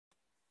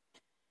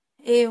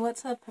Hey,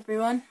 what's up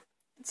everyone?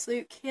 It's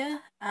Luke here,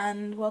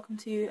 and welcome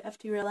to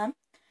FT Real M.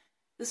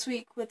 This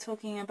week we're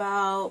talking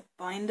about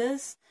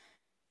binders,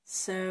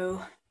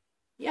 so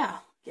yeah,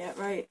 get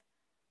right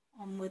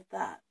on with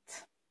that.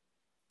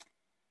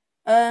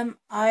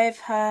 I've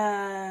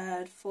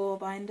had 4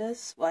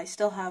 binders. Well, I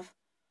still have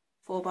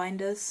 4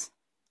 binders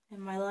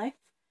in my life.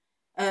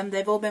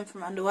 They've all been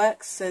from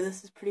Underworks, so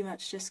this is pretty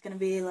much just going to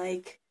be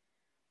like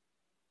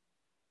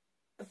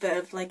a bit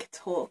of like a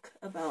talk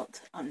about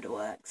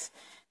Underworks,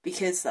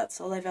 because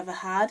that's all I've ever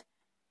had.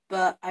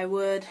 But I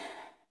would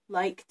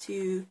like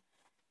to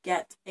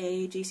get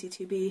a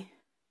GC2B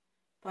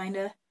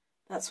binder.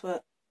 That's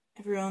what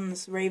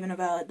everyone's raving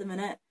about at the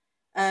minute.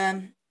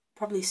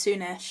 Probably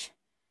soonish,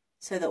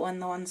 so that when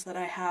the ones that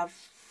I have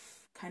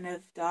kind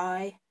of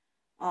die,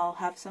 I'll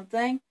have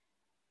something.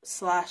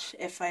 Slash,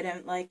 if I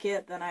don't like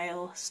it, then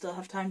I'll still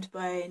have time to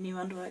buy new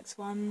Underworks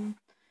ones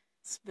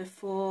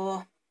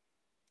before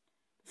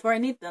I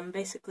need them,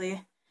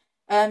 basically.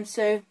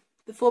 So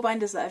the 4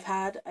 binders that I've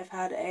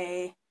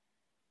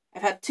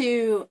had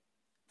 2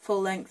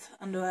 full-length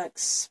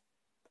Underworks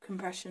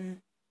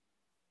compression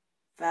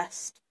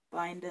vest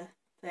binder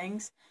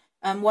things.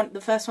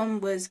 The first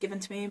one was given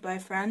to me by a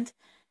friend,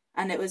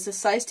 and it was a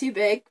size too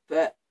big,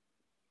 but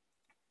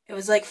it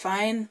was like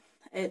fine.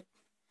 It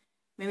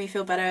made me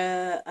feel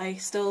better. I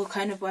still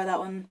kind of wear that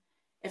one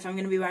if I'm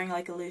going to be wearing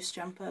like a loose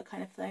jumper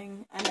kind of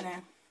thing. I don't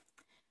know.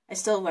 I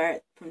still wear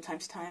it from time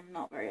to time,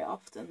 not very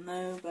often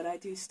though, but I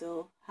do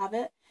still have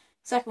it.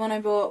 Second one I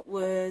bought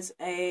was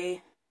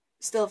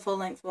still a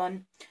full-length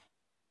one,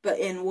 but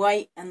in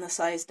white and the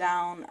size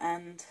down,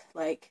 and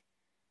like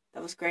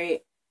that was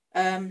great.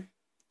 But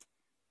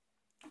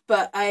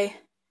I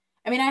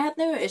had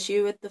no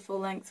issue with the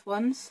full-length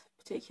ones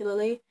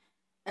particularly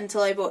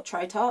until I bought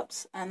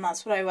tri-tops, and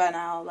that's what I wear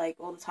now, like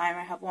all the time.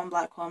 I have one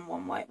black one,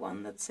 one white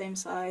one. They're the same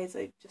size.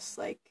 I just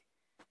like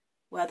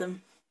wear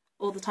them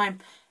all the time.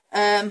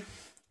 And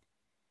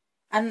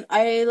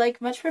I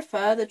like much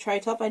prefer the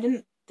tri-top. I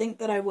didn't think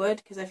that I would,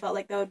 because I felt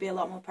like there would be a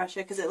lot more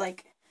pressure, because it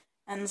like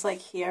ends like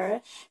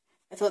here-ish.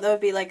 I thought there would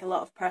be like a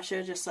lot of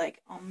pressure just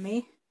like on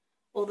me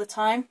all the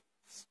time.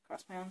 Just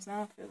cross my arms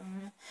now.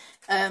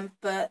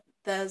 But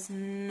there's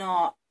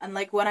not. And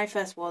like when I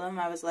first wore them,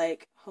 I was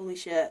like, holy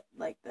shit,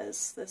 like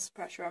there's this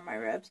pressure on my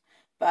ribs.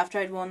 But after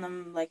I'd worn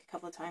them like a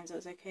couple of times, it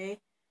was okay.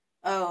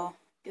 Oh,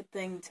 good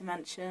thing to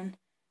mention.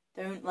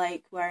 Don't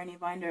like wear any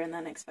binder and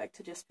then expect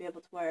to just be able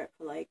to wear it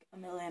for like a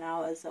million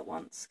hours at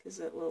once, because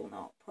it will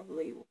not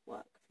probably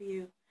work for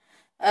you.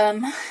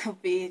 It'll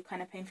be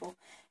kind of painful.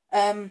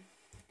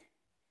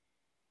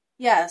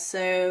 Yeah,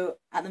 so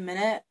at the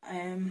minute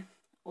I'm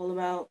all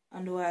about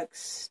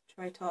Underworks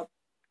Tri-Top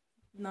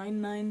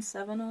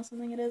 997 or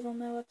something it is on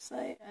their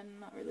website. I'm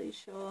not really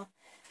sure.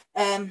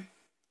 Yeah,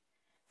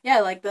 I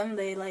like them.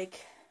 They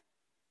like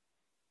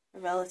are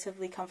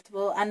relatively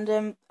comfortable,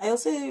 and I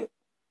also,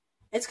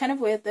 it's kind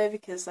of weird though,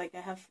 because like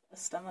I have a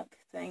stomach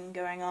thing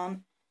going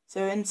on.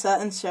 So in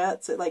certain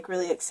shirts it like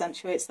really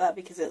accentuates that,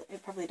 because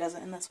it probably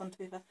doesn't in this one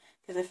too.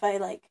 Because if I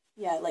like,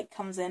 yeah, it like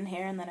comes in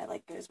here and then it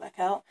like goes back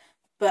out.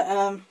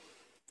 But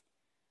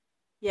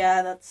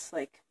yeah, that's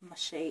like my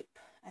shape,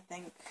 I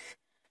think.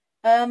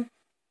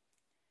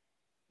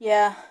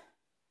 Yeah.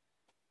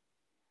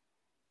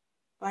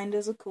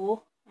 Binders are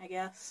cool, I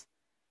guess.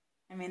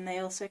 I mean, they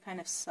also kind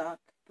of suck,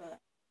 but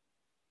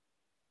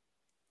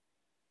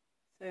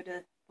so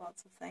do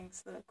lots of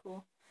things that are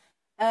cool.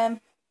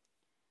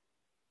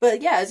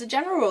 But yeah, as a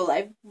general rule,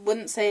 I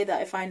wouldn't say that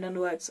I find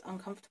Underworks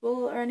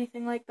uncomfortable or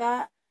anything like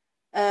that.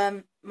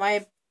 I'm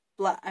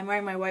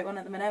wearing my white one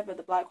at the minute, but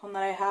the black one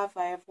that I have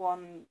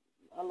worn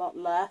a lot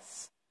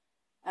less.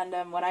 And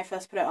when I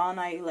first put it on,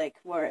 I like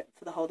wore it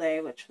for the whole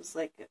day, which was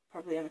like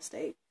probably a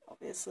mistake,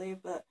 obviously.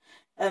 But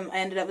I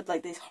ended up with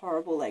like these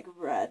horrible like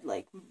red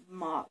like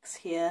marks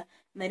here,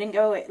 and they didn't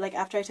go away. Like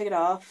after I took it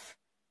off,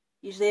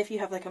 usually if you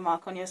have like a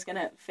mark on your skin,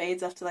 it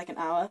fades after like an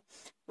hour.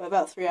 But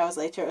about 3 hours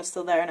later, it was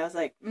still there, and I was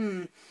like,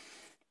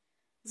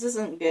 this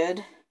isn't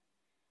good.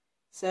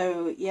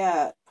 So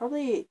yeah,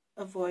 probably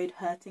avoid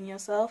hurting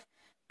yourself.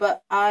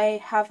 But I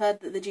have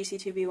heard that the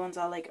GC2B ones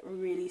are like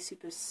really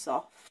super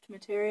soft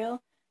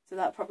material, so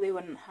that probably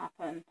wouldn't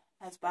happen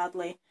as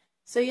badly.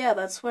 So yeah,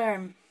 that's what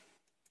I'm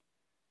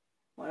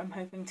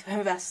hoping to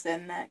invest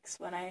in next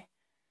when I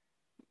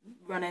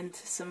run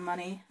into some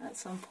money at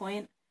some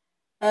point.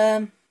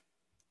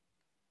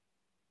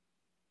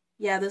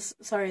 Yeah, this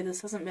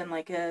hasn't been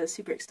like a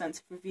super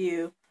extensive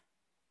review,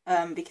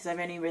 because I've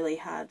only really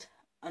had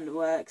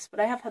Underworks, but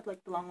I have had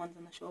like the long ones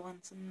and the short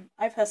ones, and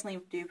I personally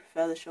do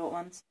prefer the short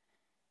ones.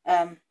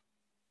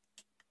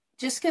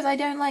 Just because I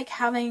don't like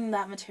having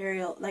that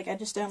material, like I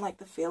just don't like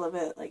the feel of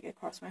it like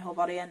across my whole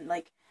body, and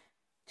like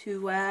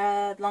to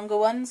wear longer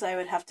ones, I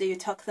would have to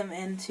tuck them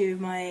into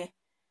my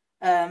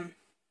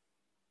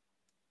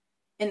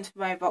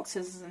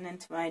boxes and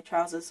into my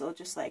trousers, or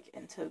just like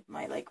into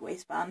my like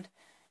waistband,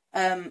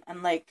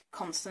 and like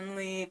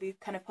constantly be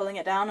kind of pulling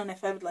it down. And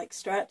if I would like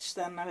stretch,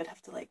 then I would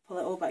have to like pull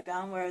it all back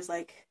down. Whereas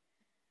like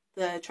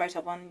The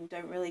tri-top one you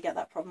don't really get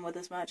that problem with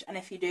as much, and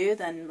if you do,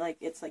 then like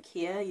it's like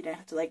here, you don't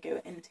have to like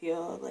go into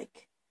your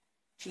like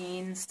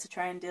jeans to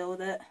try and deal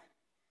with it.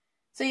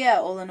 So yeah,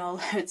 all in all,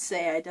 I would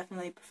say I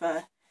definitely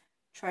prefer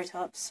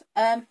tri-tops.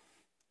 And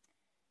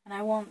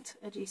I want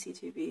a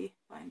GC2B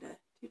binder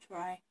to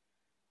try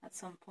at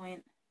some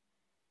point.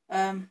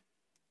 I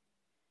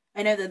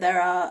know that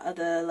there are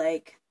other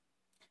like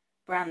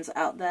brands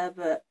out there,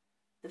 but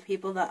the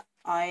people that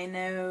I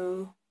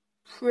know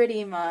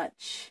pretty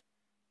much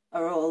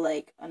are all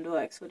like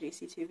Underworks or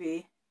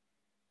GC2B.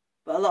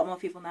 But a lot more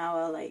people now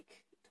are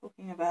like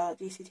talking about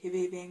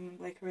GC2B being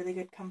like a really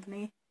good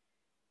company.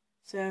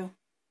 So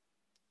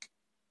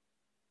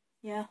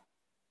yeah.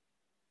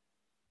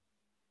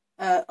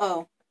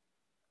 Oh,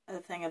 other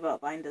thing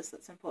about binders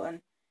that's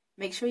important.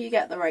 Make sure you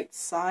get the right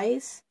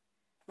size.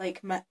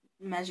 Like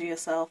measure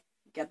yourself,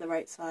 get the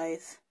right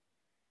size.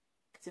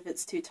 Because if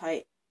it's too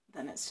tight,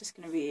 then it's just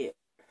going to be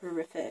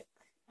horrific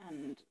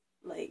and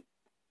like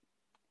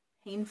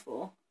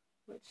painful,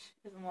 which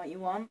isn't what you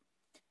want.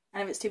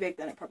 And if it's too big,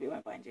 then it probably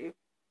won't bind you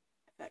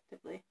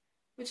effectively,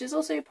 which is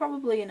also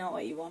probably not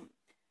what you want.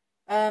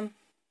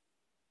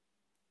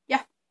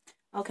 Yeah,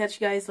 I'll catch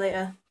you guys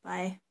later.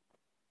 Bye.